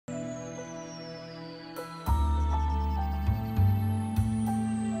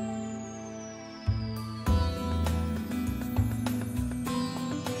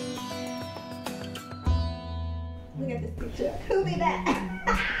Who be that?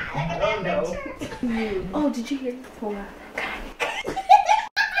 I don't know. Oh, did you hear? Hold on.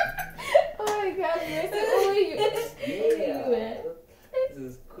 Oh my God, Yeah. This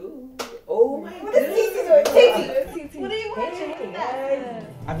is cool. Oh my God. What is Titi doing? Titi, what are you watching? What is that?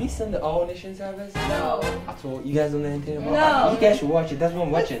 Have you seen the All Nation service? No. At all? You guys don't know anything about No. it? You guys should watch it. That's what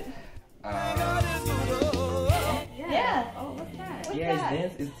I'm watching. Yeah. Oh, what's that? Yeah,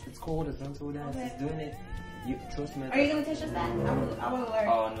 it's dance. It's called a Santo dance. It's doing it. You trust me. Are you gonna teach us that? I want to learn.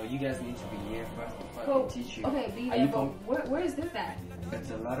 Oh no, you guys need to be here first before I can teach you. Okay, be Are there, you but where is this at?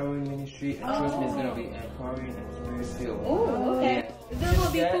 It's a Latter Rain Ministry, and trust me, it's gonna be empowering and spirit-filled. Oh, okay. Yeah. Is there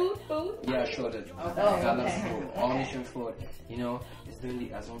gonna be food? Yeah, sure. I love food. All nation food. You know, it's doing the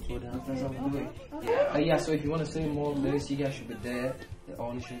Azonto dance. That's what I'm doing. Yeah. Yeah. So if you want to see more lyrics, you guys should be there. The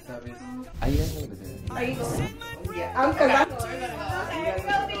All Nation service. Are you guys gonna be there? Are you going? Yeah. I'm gonna go. Okay,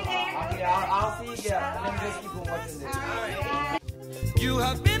 we'll be there. Okay, I'll see you guys. Let me just keep on watching this. All right. You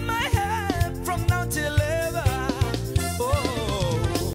have been